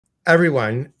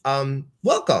everyone.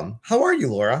 Welcome. How are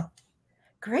you, Laura?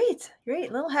 Great, great.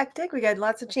 A little hectic. We got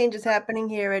lots of changes happening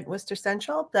here at Worcester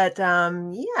Central, but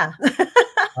yeah,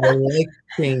 I like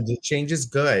change. Change is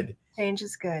good. change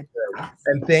is good. Yes.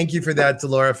 And thank you for that,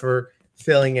 Delora, for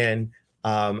filling in.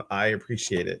 I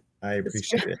appreciate it. I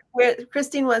appreciate it.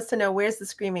 Christine wants to know, where's the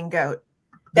screaming goat?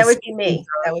 That This, would be me.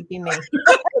 That would be me.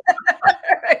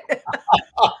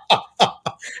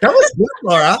 that was good,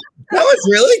 Laura. That was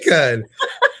really good.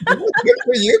 That was good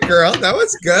for you, girl. That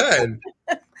was good.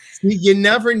 See, you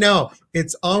never know.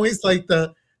 It's always like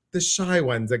the shy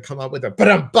ones that come up with a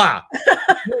ba.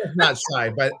 Not shy,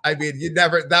 but I mean, you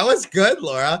never. That was good,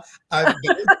 Laura. That was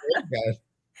very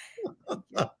good.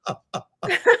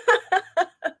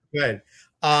 Good.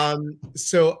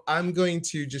 So I'm going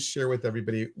to just share with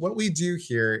everybody what we do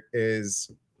here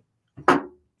is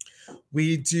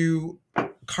we do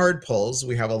card pulls.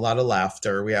 We have a lot of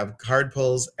laughter. We have card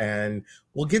pulls, and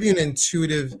we'll give you an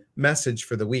intuitive message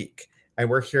for the week. And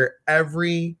we're here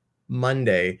every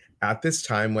Monday at this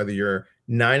time, whether you're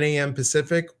 9 a.m.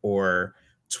 Pacific or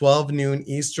 12 noon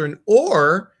Eastern,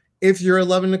 or if you're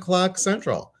 11 o'clock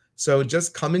Central. So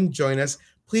just come and join us.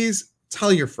 Please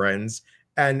tell your friends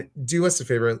and do us a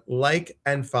favor, like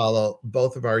and follow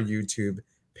both of our YouTube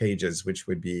pages, which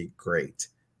would be great.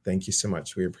 Thank you so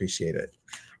much. We appreciate it.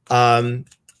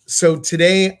 So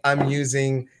today I'm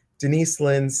using Denise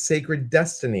Lynn's Sacred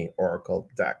Destiny Oracle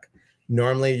deck.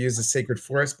 Normally I use the Sacred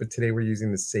Forest, but today we're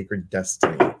using the Sacred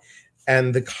Destiny.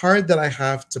 And the card that I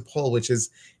have to pull, which is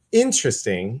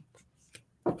interesting,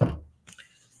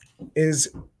 is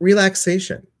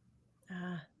relaxation.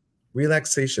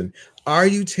 Relaxation. Are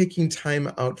you taking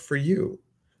time out for you?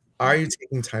 Are you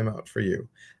taking time out for you?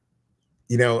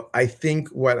 You know, I think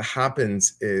what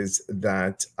happens is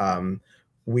that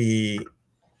we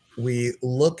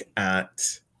look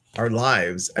at our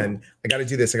lives and I got to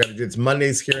do this. I got to do this.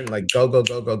 Monday's here and like go, go,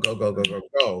 go, go, go, go, go, go,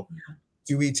 go.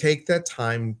 Do we take that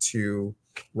time to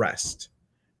rest?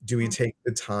 Do we take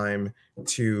the time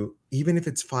to, even if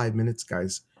it's 5 minutes,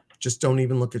 guys, just don't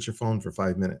even look at your phone for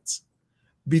 5 minutes.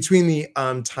 Between the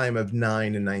time of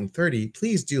 9 and 9:30,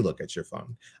 please do look at your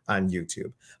phone on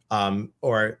YouTube,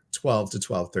 or 12 to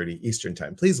 12:30 Eastern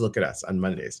time. Please look at us on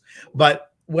Mondays.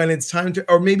 But when it's time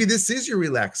to, or maybe this is your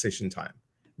relaxation time.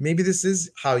 Maybe this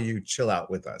is how you chill out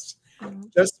with us.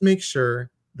 Just make sure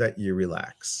that you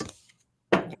relax.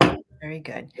 Very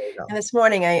good. And this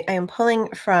morning I am pulling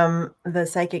from the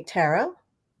Psychic Tarot.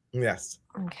 Yes.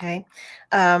 Okay.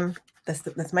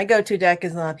 That's my go-to deck,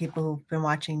 as a lot of people who've been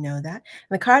watching know that. And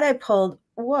the card I pulled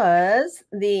was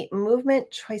the Movement,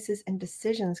 Choices, and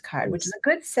Decisions card, which is a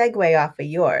good segue off of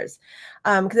yours.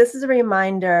 Because this is a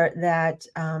reminder that,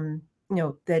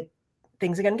 that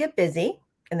things are going to get busy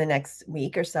in the next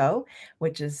week or so,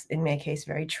 which is in my case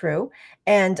very true.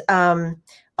 And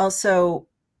also,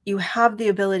 you have the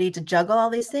ability to juggle all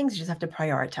these things. You just have to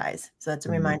prioritize. So that's a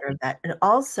reminder of that. And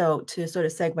also, to sort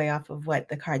of segue off of what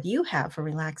the card you have for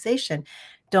relaxation,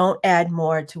 don't add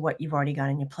more to what you've already got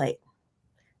on your plate.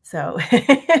 So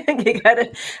you got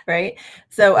it, right?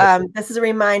 So this is a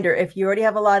reminder. If you already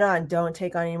have a lot on, don't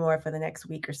take on any more for the next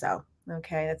week or so.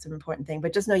 Okay, that's an important thing.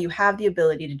 But just know you have the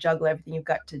ability to juggle everything you've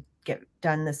got to get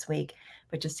done this week,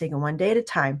 but just take it one day at a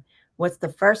time. What's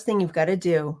the first thing you've got to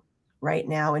do right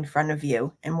now in front of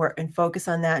you, and focus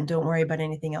on that, and don't worry about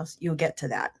anything else. You'll get to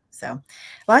that. So a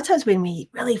lot of times when we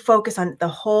really focus on the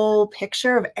whole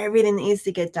picture of everything that needs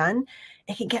to get done,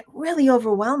 it can get really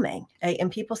overwhelming.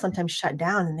 And people sometimes shut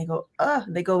down and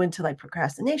they go into like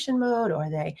procrastination mode, or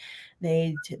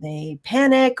they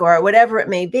panic, or whatever it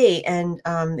may be, and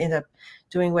end up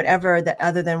doing whatever that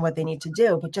other than what they need to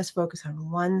do. But just focus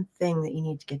on one thing that you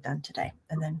need to get done today,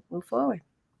 and then move forward.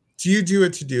 Do you do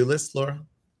a to-do list, Laura?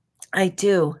 I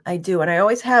do. And I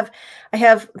always my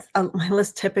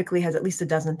list typically has at least a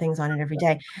dozen things on it every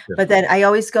day. But then I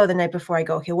always go the night before. I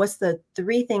go, okay, what's the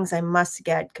 3 things I must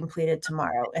get completed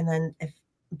tomorrow? And then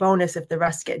if the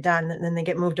rest get done, then they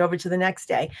get moved over to the next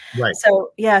day. Right.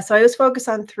 So yeah, so I always focus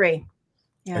on 3.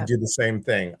 Yeah. I do the same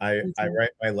thing. I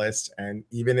write my list, and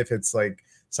even if it's like,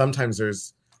 sometimes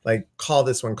there's like, call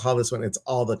this one, it's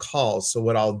all the calls. So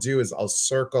what I'll do is I'll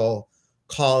circle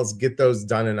calls, get those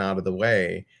done and out of the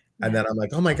way. And then I'm like,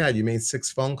 oh my God, you made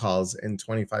 6 phone calls in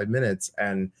 25 minutes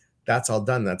and that's all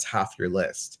done. That's half your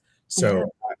list. So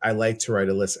I like to write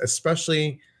a list,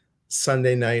 especially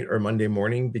Sunday night or Monday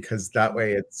morning, because that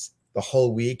way it's the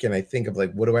whole week. And I think of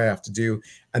like, what do I have to do?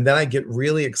 And then I get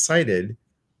really excited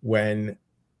when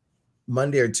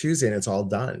Monday or Tuesday and it's all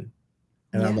done.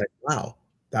 And I'm like, wow,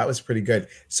 that was pretty good.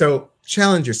 So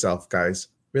challenge yourself, guys.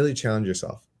 Really challenge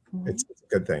yourself. It's a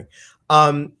good thing.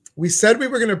 we said we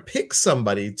were going to pick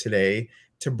somebody today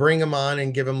to bring them on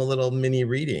and give them a little mini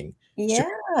reading. Yeah.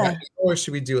 Or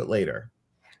should we do it later?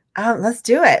 Let's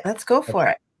do it. Let's go for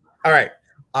it. All right.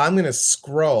 I'm going to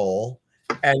scroll.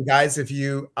 And guys, if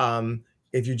you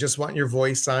just want your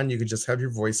voice on, you could just have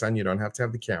your voice on. You don't have to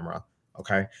have the camera.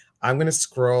 Okay. I'm going to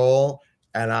scroll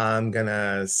and I'm going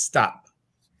to stop.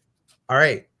 All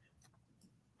right.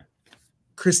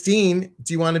 Christine,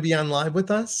 do you want to be on live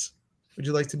with us? Would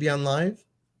you like to be on live?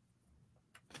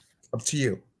 Up to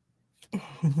you.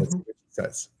 Let's see what she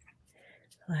says.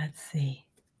 Let's see.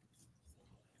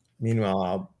 Meanwhile,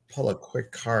 I'll pull a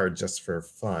quick card just for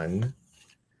fun.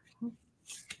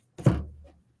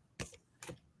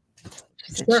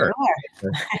 Sure.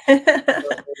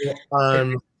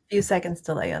 A few seconds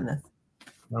delay on this.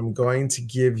 I'm going to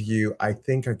give you, I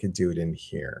think I could do it in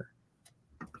here.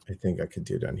 I think I could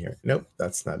do it on here. Nope,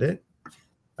 that's not it.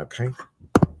 Okay.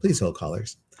 Please hold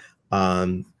callers.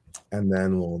 And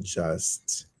then we'll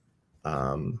just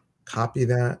copy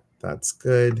that. That's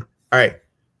good. All right.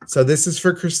 So this is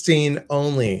for Christine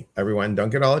only. Everyone, don't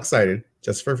get all excited.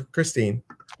 Just for Christine.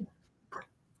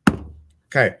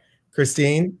 Okay.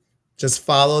 Christine, just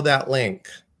follow that link.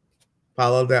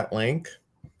 Follow that link,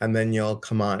 and then you'll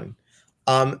come on.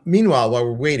 Meanwhile, while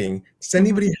we're waiting, does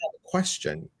anybody have a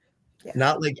question? Yeah.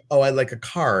 Not like, oh, I'd like a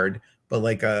card, but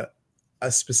like a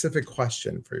specific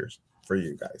question for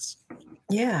you guys.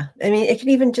 Yeah. I mean, it can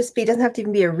even just be, it doesn't have to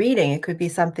even be a reading. It could be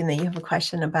something that you have a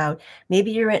question about.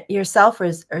 Maybe you're yourself or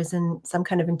is in some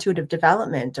kind of intuitive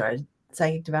development or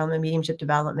psychic development, mediumship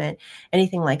development,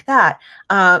 anything like that.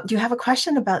 Do you have a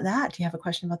question about that? Do you have a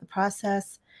question about the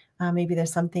process? Maybe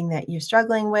there's something that you're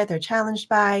struggling with or challenged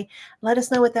by. Let us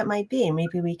know what that might be. And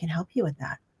maybe we can help you with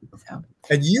that. So.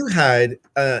 And you had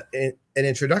an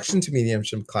introduction to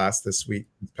mediumship class this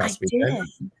past weekend.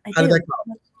 How did that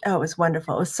go? Oh, it was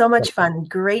wonderful. It was so much fun.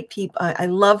 Great people. I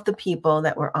love the people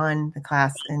that were on the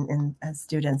class and as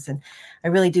students. And I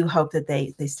really do hope that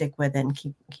they stick with it and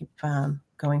keep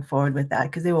going forward with that,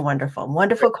 because they were wonderful.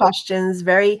 Wonderful questions,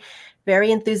 very,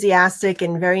 very enthusiastic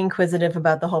and very inquisitive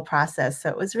about the whole process. So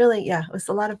it was really, yeah, it was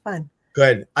a lot of fun.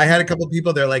 Good. I had a couple of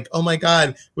people, they're like, oh my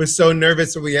God, we're so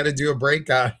nervous that we had to do a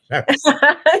breakout.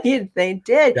 They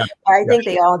did. Yeah. I think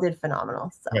they all did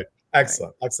phenomenal. So. Good.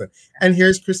 Excellent. Right. Excellent. And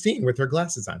here's Christine with her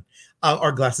glasses on,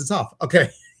 or glasses off.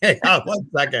 Okay. Hey, 1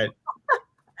 second.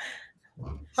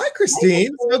 Hi,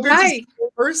 Christine. So good to see you in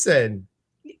person.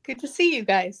 Good to see you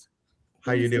guys.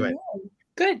 How you doing?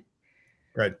 Good.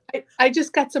 Good. I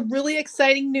just got some really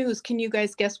exciting news. Can you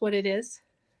guys guess what it is?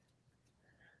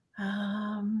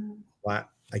 Well,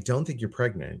 I don't think you're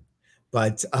pregnant,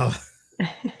 but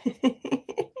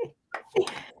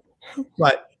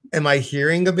but am I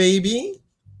hearing a baby?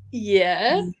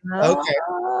 Yes. Okay.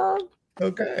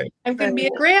 Okay. I'm going to be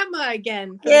a grandma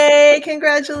again. Yay,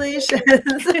 congratulations.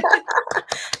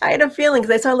 I had a feeling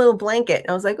because I saw a little blanket.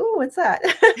 And I was like, oh, what's that?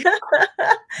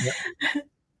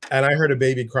 And I heard a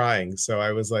baby crying. So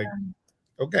I was like,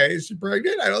 okay, is she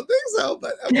pregnant? I don't think so,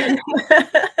 but okay.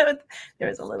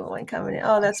 There's a little one coming in.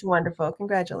 Oh, that's wonderful.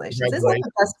 Congratulations. Isn't that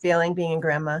the best feeling, being a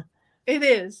grandma? It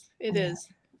is. It is.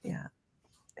 Yeah.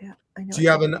 Yeah. I know. Do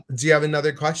you have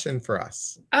another question for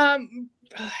us?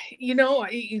 You know,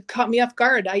 you caught me off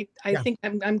guard. I think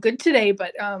I'm good today,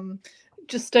 but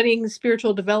just studying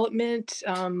spiritual development.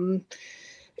 I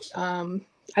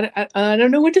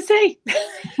don't know what to say.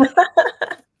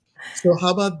 So how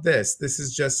about this? This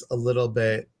is just a little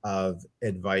bit of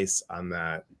advice on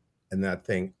that and that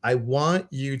thing. I want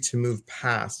you to move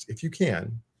past, if you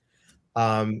can,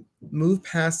 move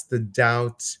past the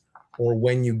doubt, or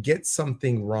when you get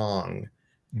something wrong,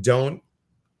 don't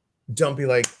be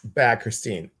like, bad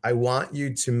Christine. I want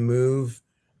you to move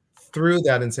through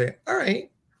that and say, all right,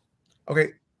 okay,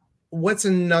 what's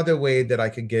another way that I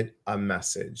could get a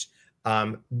message?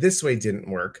 This way didn't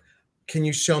work. Can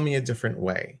you show me a different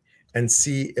way? And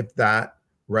see if that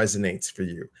resonates for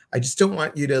you. I just don't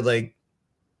want you to like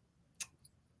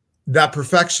that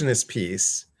perfectionist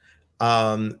piece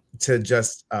to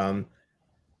just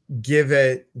give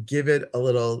it a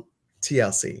little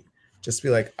TLC. Just be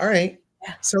like, all right,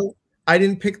 so I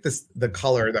didn't pick the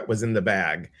color that was in the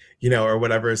bag, you know, or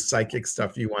whatever psychic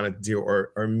stuff you want to do,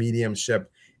 or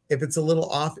mediumship. If it's a little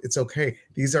off, it's okay.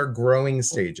 These are growing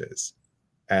stages.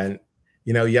 And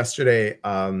you know, yesterday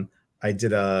I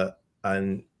did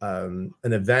an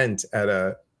event at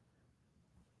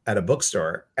a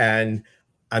bookstore, and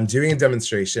I'm doing a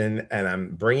demonstration, and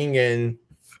I'm bringing in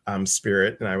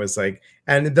spirit, and I was like,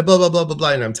 and the blah blah blah blah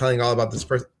blah, and I'm telling all about this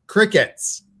person.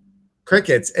 Crickets,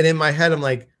 and in my head I'm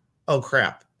like, oh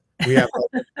crap, we have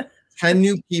like 10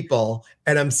 new people,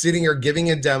 and I'm sitting here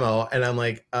giving a demo, and I'm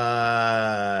like,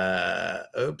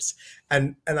 oops.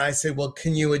 And I say, well,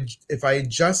 can you, if I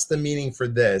adjust the meaning for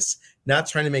this, not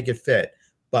trying to make it fit,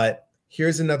 but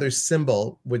here's another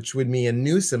symbol, which would be a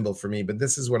new symbol for me, but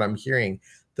this is what I'm hearing.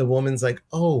 The woman's like,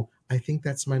 oh, I think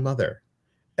that's my mother.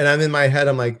 And I'm in my head,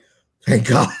 I'm like, thank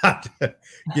God,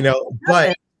 you know,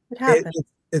 but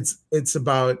it's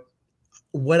about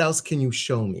what else can you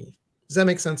show me? Does that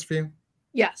make sense for you?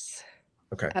 Yes.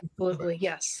 Okay. Absolutely.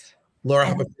 Yes. Laura,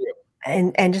 how about you?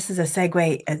 And just as a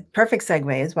segue, a perfect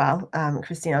segue as well,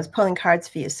 Christine, I was pulling cards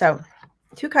for you. So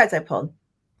 2 cards I pulled.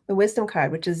 The wisdom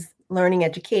card, which is learning,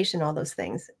 education, all those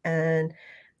things, and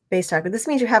base talk. But this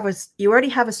means you already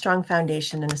have a strong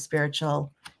foundation in a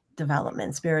spiritual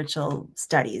development, spiritual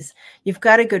studies. You've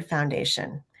got a good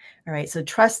foundation. All right. So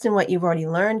trust in what you've already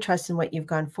learned, trust in what you've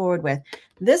gone forward with.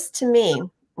 This, to me,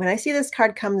 when I see this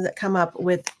card come up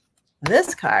with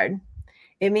this card,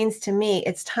 it means to me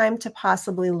it's time to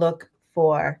possibly look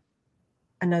for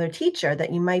another teacher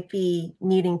that you might be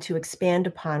needing to expand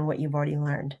upon what you've already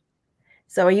learned.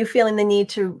 So are you feeling the need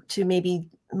to maybe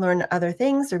learn other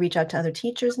things or reach out to other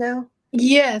teachers now?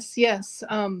 Yes.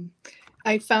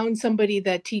 I found somebody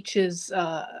that teaches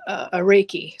a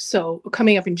Reiki, so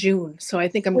coming up in June. So I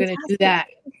think I'm going to do that.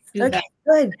 Okay,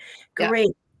 good, great,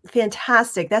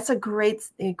 fantastic. That's a great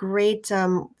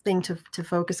thing to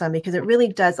focus on, because it really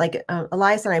does. Like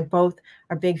Elias and I both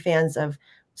are big fans of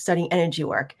studying energy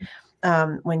work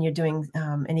when you're doing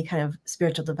any kind of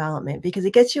spiritual development, because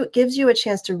it gives you a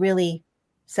chance to really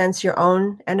sense your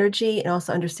own energy and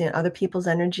also understand other people's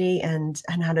energy and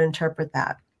how to interpret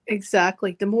that.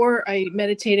 Exactly. The more I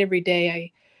meditate every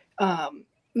day, I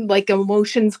like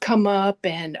emotions come up,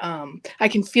 and I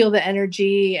can feel the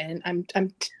energy, and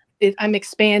I'm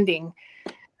expanding.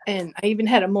 And I even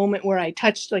had a moment where I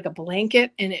touched like a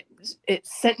blanket, and it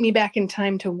sent me back in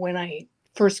time to when I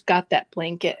first got that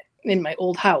blanket in my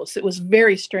old house. It was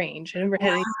very strange. I never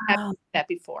had anything happen like that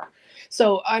before.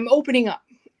 So I'm opening up,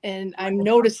 and I'm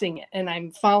noticing it, and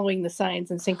I'm following the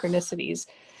signs and synchronicities.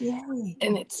 Yay.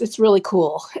 And it's really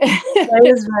cool. That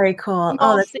is very cool.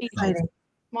 Oh, that's exciting.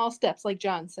 Small steps, like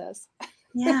John says.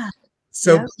 Yeah.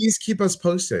 So please keep us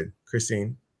posted,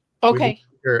 Christine. Okay.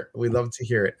 We'd love to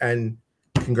hear it. And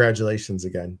congratulations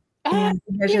again. And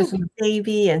congratulations on the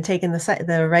baby and taking the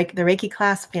Reiki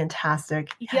class.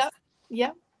 Fantastic. Yes.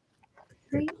 Yep.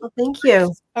 Great. Well, thank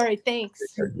you. All right. Thanks.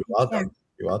 You're welcome.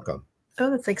 You're welcome.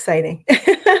 Oh, that's exciting.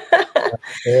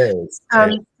 So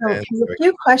a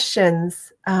few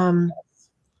questions. Let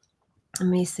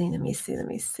me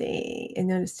see. I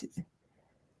noticed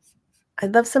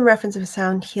I'd love some reference of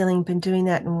sound healing. Been doing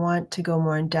that and want to go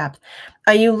more in depth.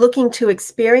 Are you looking to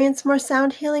experience more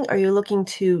sound healing, or are you looking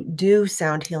to do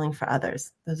sound healing for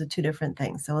others? Those are 2 different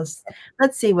things. So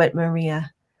let's see what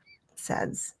Maria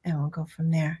says, and we'll go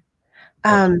from there.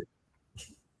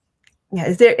 Yeah,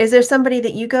 is there somebody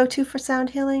that you go to for sound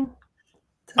healing?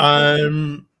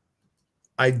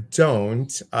 I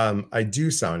don't. I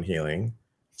do sound healing.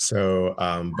 So,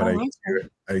 but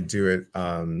I do it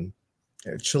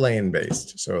Chilean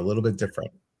based, so a little bit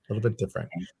different.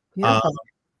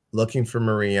 Looking for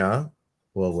Maria.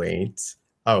 We'll wait.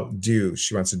 Oh,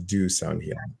 she wants to do sound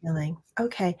healing.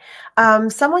 Okay.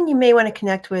 Someone you may want to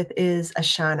connect with is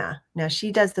Ashana. Now,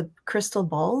 she does the crystal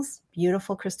bowls,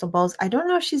 beautiful crystal bowls. I don't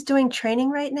know if she's doing training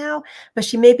right now, but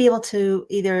she may be able to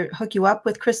either hook you up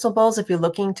with crystal bowls if you're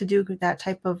looking to do that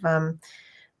type of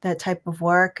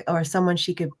work, or someone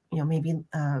she could, maybe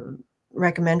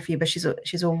recommend for you. But she's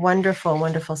a wonderful,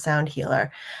 wonderful sound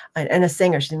healer and a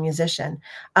singer. She's a musician.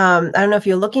 I don't know if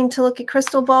you're looking to look at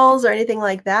crystal bowls or anything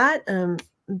like that,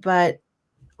 but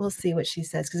we'll see what she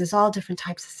says, because there's all different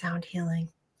types of sound healing,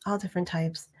 all different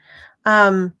types.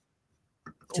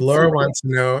 Laura wants to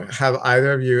know, have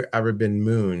either of you ever been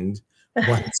mooned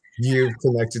once you've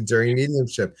connected during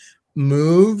mediumship?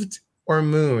 Moved or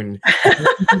moon?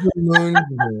 Moon.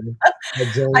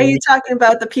 Are you talking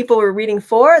about the people we're reading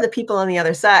for, or the people on the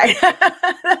other side?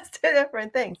 That's 2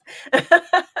 different things.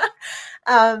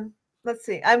 Let's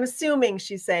see. I'm assuming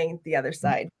she's saying the other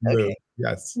side. Okay. Moved,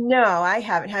 yes. No, I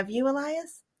haven't. Have you,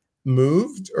 Elias?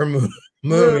 Moved or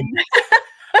moon?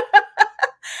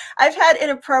 I've had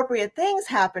inappropriate things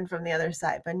happen from the other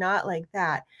side, but not like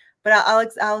that. But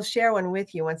I'll share one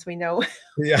with you once we know.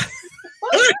 Yeah.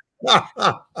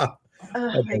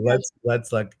 Okay,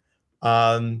 let's look.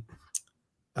 No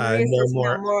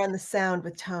more on the sound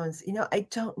with tones. I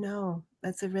don't know.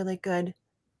 That's a really good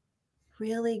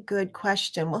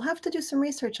question. We'll have to do some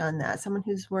research on that. Someone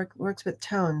who's works with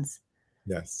tones.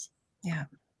 Yes. Yeah.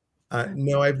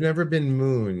 No, I've never been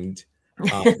mooned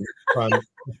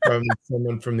from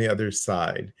someone from the other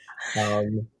side. I-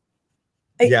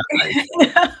 Yeah,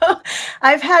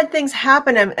 I've had things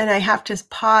happen and I have to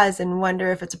pause and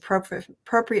wonder if it's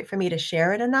appropriate for me to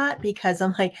share it or not, because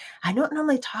I'm like, I don't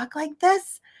normally talk like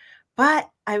this, but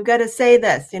I've got to say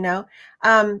this, they can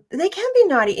be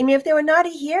naughty. I mean, if they were naughty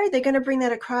here, they're going to bring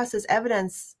that across as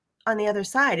evidence on the other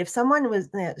side. If someone was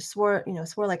swore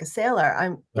like a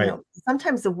sailor, right.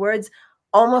 sometimes the words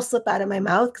almost slip out of my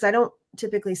mouth because I don't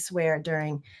typically swear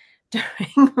during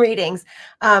during readings.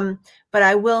 But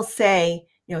I will say,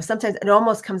 sometimes it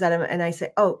almost comes out of, and I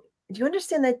say, oh, do you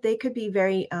understand that they could be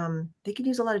very, they could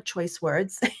use a lot of choice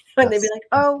words and they'd be Yes.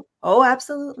 like, oh,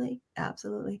 absolutely.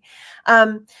 Absolutely.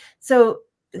 So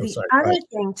Oh, the sorry. other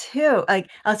thing too, like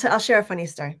I'll share a funny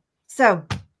story. So,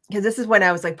 because this is when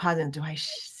I was like pausing, do I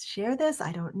share this?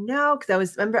 I don't know.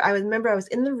 Cause I remember I was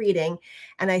in the reading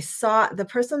and I saw the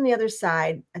person on the other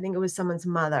side, I think it was someone's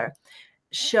mother,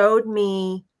 showed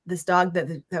me this dog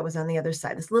that was on the other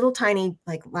side, this little tiny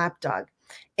like lap dog.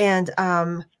 And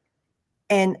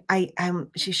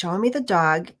she's showing me the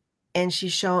dog and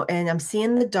I'm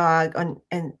seeing the dog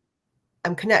and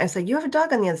I'm connected. It's like, you have a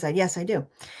dog on the other side. Yes, I do.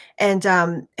 And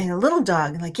a little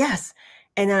dog, like, yes.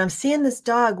 And then I'm seeing this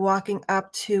dog walking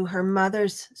up to her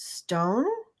mother's stone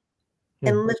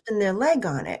and lifting their leg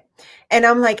on it. And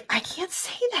I'm like, I can't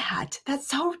say that. That's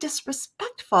so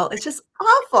disrespectful. It's just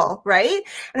awful, right?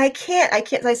 And I can't.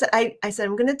 I said,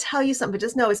 I'm going to tell you something, but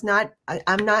just know it's not,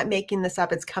 I'm not making this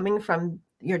up. It's coming from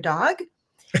your dog.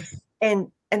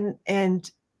 And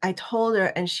I told her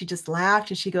and she just laughed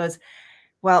and she goes,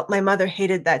 well, my mother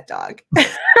hated that dog.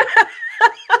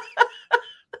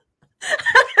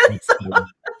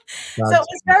 So it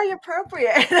was very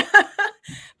appropriate.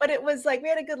 But it was like, we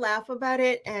had a good laugh about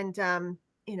it. And,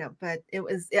 but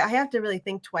I have to really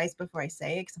think twice before I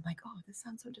say it. Cause I'm like, oh, this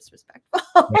sounds so disrespectful.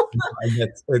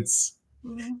 It's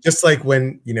just like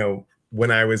when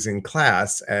I was in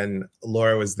class and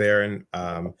Laura was there and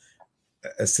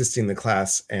assisting the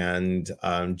class, and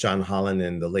John Holland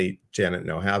and the late Janet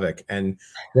No Havoc. And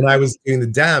when I was doing the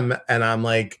dem and I'm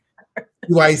like,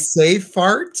 do I say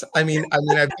fart? I mean,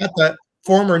 I've got the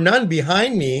former nun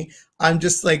behind me. I'm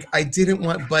just like, I didn't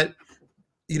want, but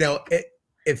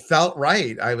it felt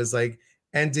right. I was like,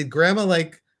 and did grandma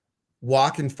like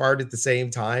walk and fart at the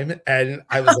same time? And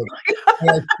I was like,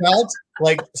 and I felt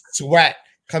like sweat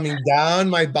coming down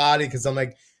my body because I'm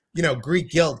like, Greek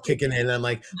guilt kicking in. And I'm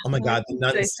like, oh my God, the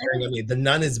nun is staring at me. The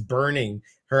nun is burning.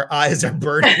 Her eyes are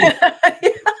burning.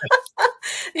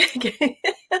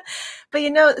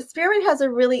 But spirit has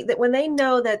that when they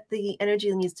know that the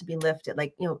energy needs to be lifted,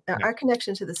 like, our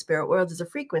connection to the spirit world is a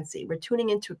frequency. We're tuning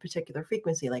into a particular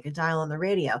frequency, like a dial on the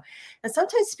radio. And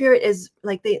sometimes spirit is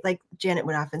like Janet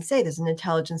would often say, there's an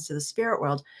intelligence to the spirit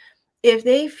world. If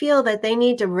they feel that they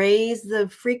need to raise the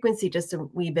frequency just a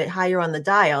wee bit higher on the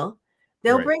dial,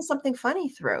 they'll bring something funny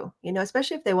through,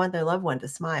 especially if they want their loved one to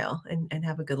smile and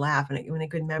have a good laugh and a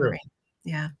good memory. True.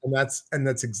 Yeah. And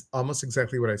that's almost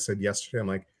exactly what I said yesterday. I'm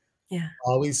like, yeah,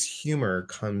 always humor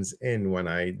comes in when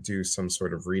I do some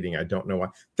sort of reading. I don't know why.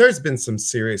 There's been some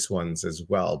serious ones as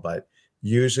well, but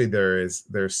usually there's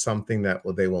something that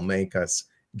they will make us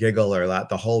giggle or laugh,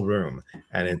 the whole room.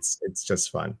 And it's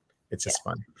just fun. It's just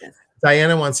fun. Yes.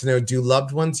 Diana wants to know, do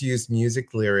loved ones use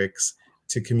music lyrics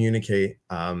to communicate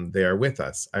they are with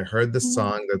us? I heard the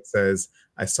song that says,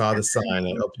 I saw the sign,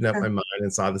 I opened up my mind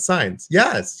and saw the signs.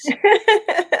 Yes.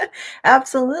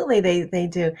 Absolutely, they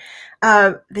do.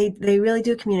 They really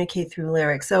do communicate through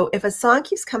lyrics. So if a song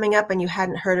keeps coming up and you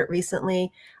hadn't heard it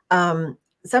recently,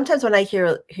 sometimes when I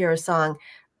hear a song,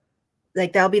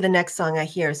 like that'll be the next song I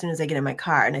hear as soon as I get in my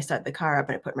car and I start the car up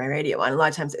and I put my radio on. A lot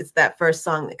of times it's that first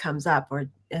song that comes up,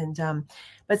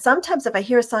 but sometimes if I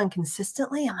hear a song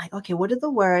consistently, I'm like, okay, what are the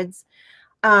words?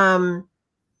 And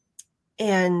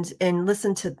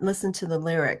listen to the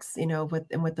lyrics,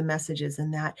 what the message is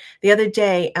in that. The other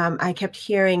day, I kept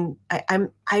hearing, you're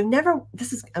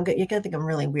gonna think I'm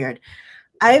really weird.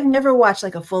 I've never watched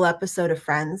like a full episode of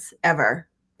Friends ever.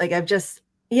 Like I've just,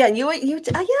 yeah. I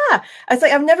was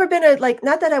like, I've never been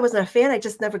not that I wasn't a fan, I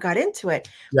just never got into it.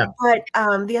 Yeah. But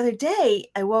the other day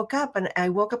I woke up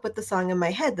with the song in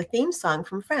my head, the theme song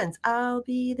from Friends, I'll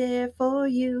be there for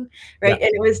you. Right. Yeah.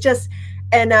 And it was just,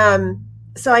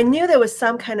 so I knew there was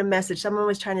some kind of message. Someone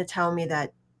was trying to tell me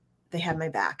that they had my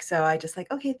back. So I just like,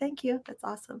 okay, thank you. That's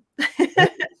awesome.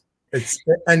 And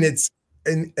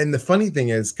the funny thing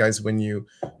is, guys, when you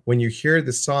hear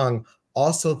the song,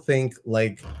 also think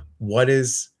like,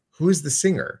 who's the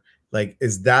singer? Like,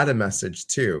 is that a message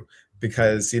too?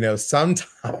 Because,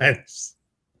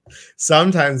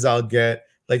 sometimes I'll get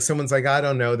like, someone's like, I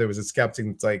don't know. There was a skeptic.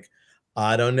 It's like,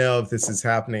 I don't know if this is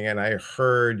happening. And I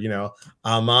heard,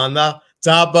 I'm on the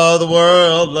top of the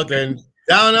world looking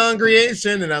down on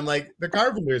creation. And I'm like, the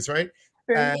Carpenters, right?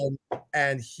 Right.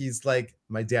 And he's like,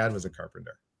 my dad was a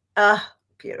carpenter. Ah,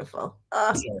 beautiful.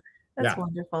 Oh, So, that's yeah.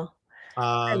 wonderful.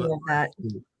 I love that.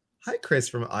 Hi, Chris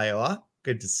from Iowa.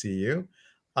 Good to see you.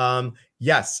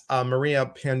 Yes, Maria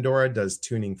Pandora does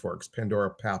tuning forks,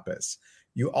 Pandora Pappas.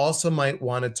 You also might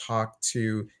want to talk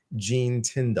to Jean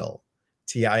Tyndall,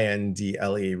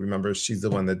 Tindle. Remember, she's the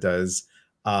one that does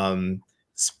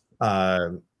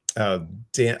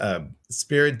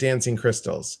Spirit Dancing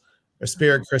Crystals, or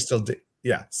Spirit Crystal.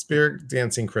 Spirit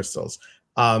Dancing Crystals.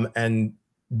 And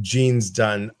Jean's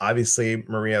done, obviously,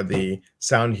 Maria, the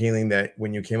sound healing that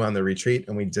when you came on the retreat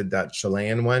and we did that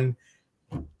Chilean one,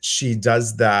 she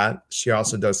does that. She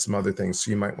also does some other things.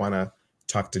 So you might want to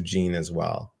talk to Jean as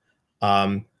well.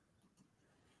 Ren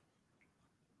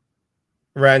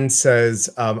says,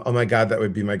 oh my God, that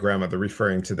would be my grandmother,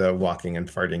 referring to the walking and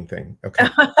farting thing. Okay.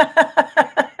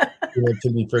 It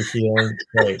can be for healing.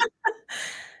 Great.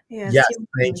 Yes,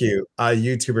 thank you.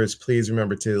 YouTubers, please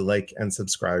remember to like and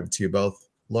subscribe to both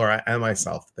Laura and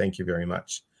myself. Thank you very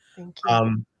much. Thank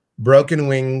you. Broken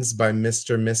Wings by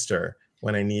Mr. Mister,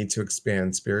 When I Need to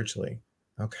Expand Spiritually.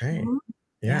 Okay.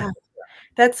 Yeah.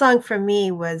 That song for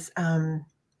me was when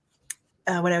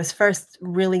I was first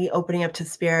really opening up to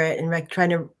spirit and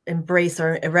trying to embrace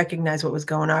or recognize what was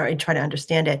going on and try to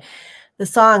understand it. The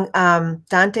song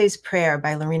Dante's Prayer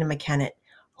by Lorena McKennitt.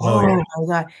 Oh my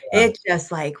God. Yeah. It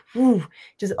just like,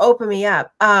 just opened me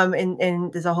up.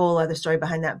 And there's a whole other story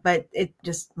behind that, but it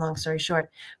just, long story short,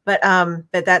 but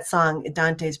that song,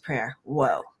 Dante's Prayer,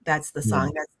 whoa, that's the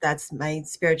song. That's my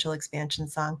spiritual expansion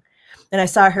song. And I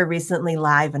saw her recently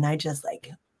live and I just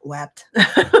like wept when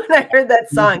I heard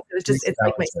that song. It was just, it's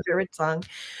like my spirit song.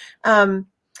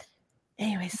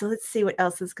 Anyway, so let's see what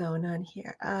else is going on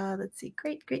here. Let's see.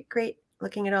 Great.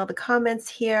 Looking at all the comments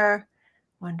here.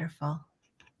 Wonderful.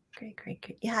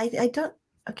 Great. Yeah, I don't.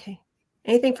 Okay.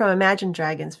 Anything from Imagine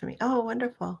Dragons for me. Oh,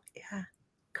 wonderful. Yeah.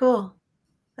 Cool.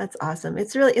 That's awesome.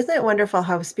 It's really, isn't it wonderful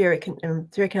how spirit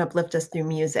can uplift us through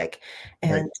music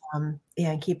and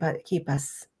and keep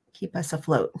us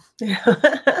afloat.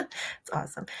 It's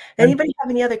awesome. Anybody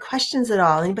have any other questions at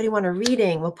all? Anybody want a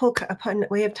reading?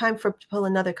 We have time to pull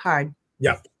another card.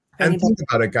 Yeah. And think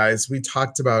about it, guys. We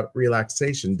talked about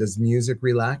relaxation. Does music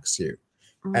relax you?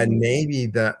 And maybe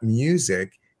that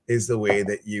music is the way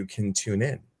that you can tune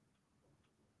in.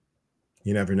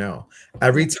 You never know.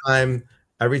 Every time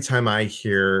I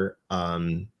hear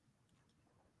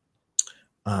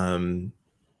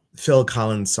Phil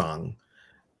Collins' song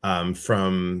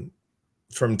from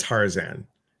Tarzan,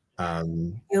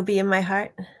 You'll Be in My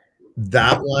Heart.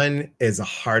 That one is a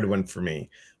hard one for me,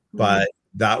 but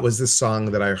that was the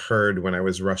song that I heard when I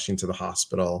was rushing to the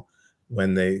hospital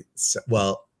when they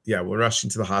we're rushing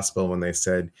to the hospital when they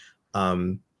said,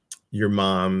 your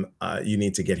mom, you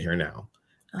need to get here now.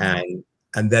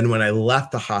 And then when I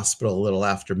left the hospital a little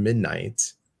after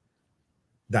midnight,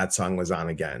 that song was on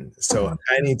again. So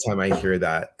anytime I hear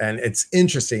that, and it's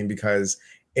interesting because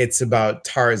it's about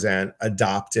Tarzan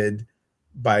adopted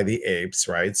by the apes,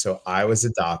 right? So I was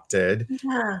adopted.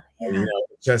 Yeah. And,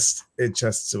 it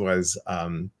just was,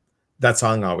 that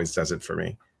song always does it for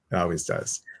me. It always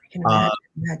does. I can imagine.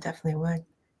 That definitely would.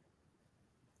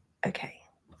 Okay.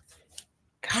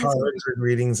 Card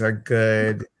readings are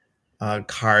good.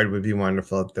 Card would be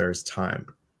wonderful if there's time.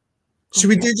 Should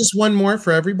we do just one more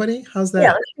for everybody? How's that?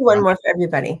 Yeah, let's do one more for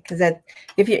everybody. Because that,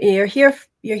 if you're here.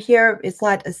 It's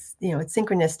not, it's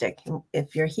synchronistic.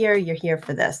 If you're here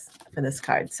for this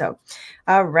card. So,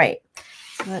 all right.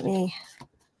 So let me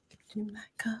do my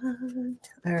card.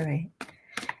 All right.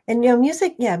 And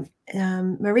music. Yeah.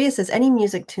 Maria says any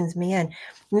music tunes me in.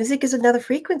 Music is another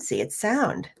frequency. It's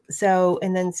sound. So,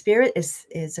 and then spirit is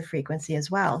a frequency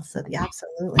as well. So,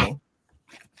 absolutely.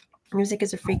 Music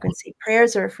is a frequency.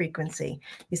 Prayers are a frequency.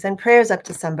 You send prayers up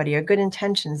to somebody or good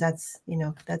intentions. That's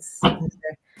another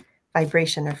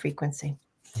vibration or frequency.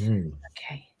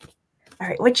 Okay. All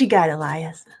right. What you got,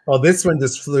 Elias? Well, this one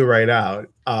just flew right out.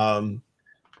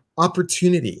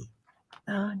 Opportunity.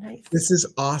 Oh, nice. This is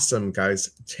awesome,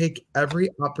 guys. Take every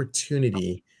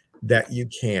opportunity that you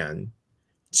can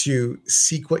to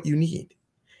seek what you need.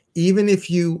 Even if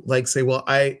you say, well,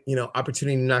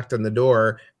 opportunity knocked on the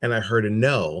door and I heard a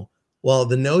no. Well,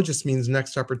 the no just means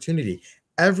next opportunity.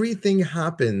 Everything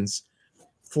happens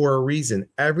for a reason.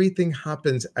 Everything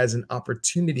happens as an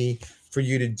opportunity for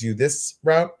you to do this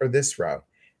route or this route.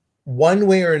 One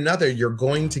way or another, you're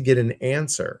going to get an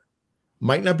answer.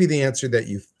 Might not be the answer that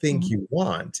you think you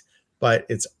want, but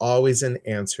it's always an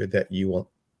answer that you will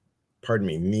pardon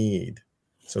me, need.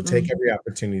 So take every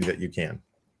opportunity that you can.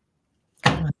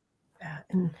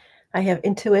 And I have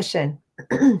intuition.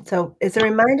 So it's a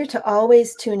reminder to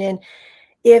always tune in.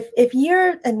 If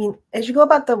you're, I mean, as you go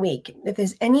about the week, if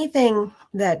there's anything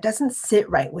that doesn't sit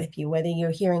right with you, whether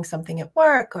you're hearing something at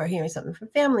work or hearing something from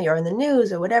family or in the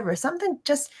news or whatever, something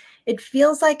just, it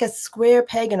feels like a square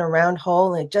peg in a round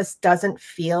hole, and it just doesn't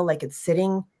feel like it's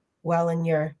sitting well in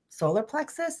your solar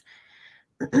plexus.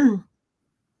 Tune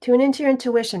into your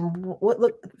intuition.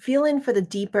 Feel in for the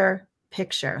deeper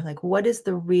picture. Like, what is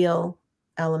the real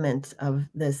element of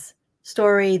this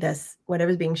story, this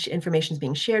whatever's information is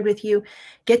being shared with you?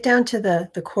 Get down to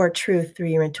the core truth through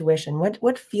your intuition.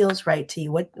 What feels right to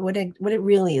you? What it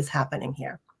really is happening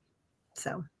here.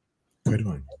 So good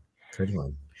one.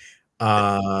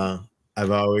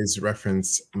 I've always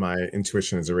referenced my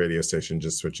intuition as a radio station.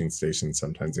 Just switching stations,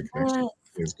 sometimes the connection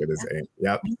is as good as a.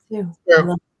 Yep. Me too.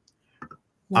 So,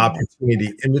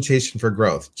 opportunity, invitation for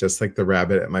growth, just like the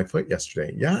rabbit at my foot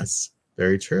yesterday. Yes,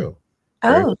 very true.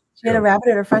 Oh, she had a rabbit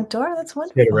at her front door. That's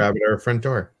wonderful. She had a rabbit at her front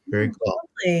door. Very cool.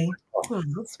 Lovely. Oh,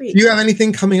 that's sweet. Do you have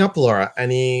anything coming up, Laura?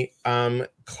 Any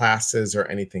classes or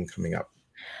anything coming up?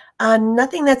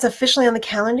 Nothing that's officially on the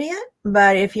calendar yet,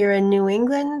 but if you're in New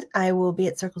England, I will be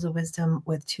at Circles of Wisdom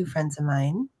with two friends of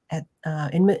mine at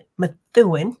in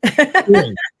Methuen.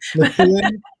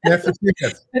 Methuen,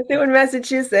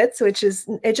 Massachusetts, which is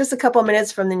just a couple of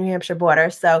minutes from the New Hampshire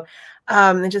border. So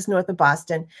just north of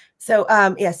Boston. So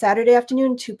yeah, Saturday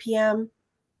afternoon, 2 p.m.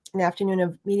 an afternoon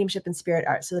of mediumship and spirit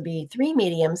art. So there'll be 3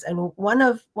 mediums, and one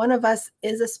of us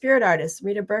is a spirit artist,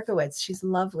 Rita Berkowitz. She's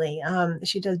lovely.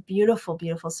 She does beautiful,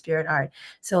 beautiful spirit art.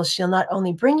 So she'll not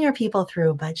only bring your people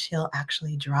through, but she'll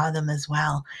actually draw them as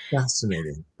well.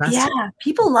 Fascinating. Yeah,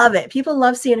 people love it. People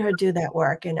love seeing her do that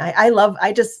work, and I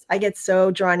get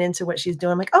so drawn into what she's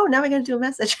doing. I'm like, oh, now I got to do a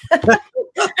message.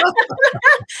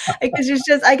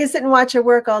 Because I can sit and watch her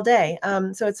work all day.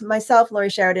 So it's myself, Lori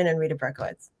Sheridan, and Rita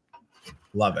Berkowitz.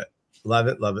 Love it.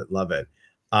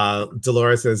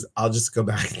 Dolores says, I'll just go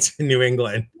back to New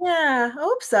England. Yeah, I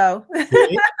hope so. That'd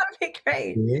be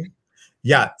great.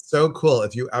 Yeah, so cool.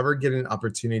 If you ever get an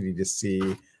opportunity to see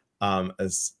a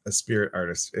spirit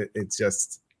artist, it's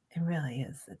just... It really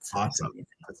is. It's awesome.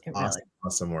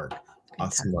 Awesome work.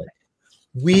 Awesome work.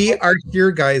 Fantastic. We are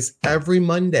here, guys, every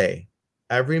Monday.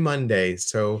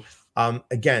 So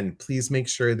again, please make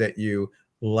sure that you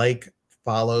like,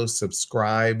 follow,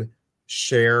 subscribe.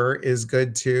 Share is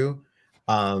good too.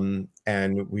 And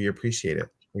we appreciate it.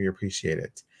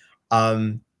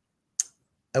 I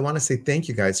want to say thank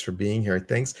you guys for being here.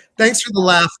 Thanks for the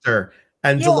laughter.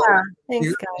 And thanks, guys.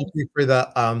 Thank you for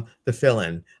the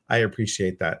fill-in. I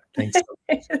appreciate that. Thanks.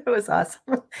 It was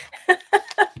awesome.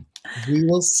 We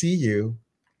will see you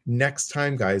next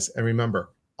time, guys. And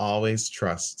remember, always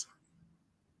trust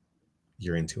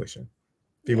your intuition.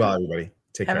 Be well, everybody.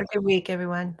 Take care. Have a good week,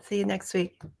 everyone. See you next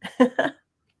week.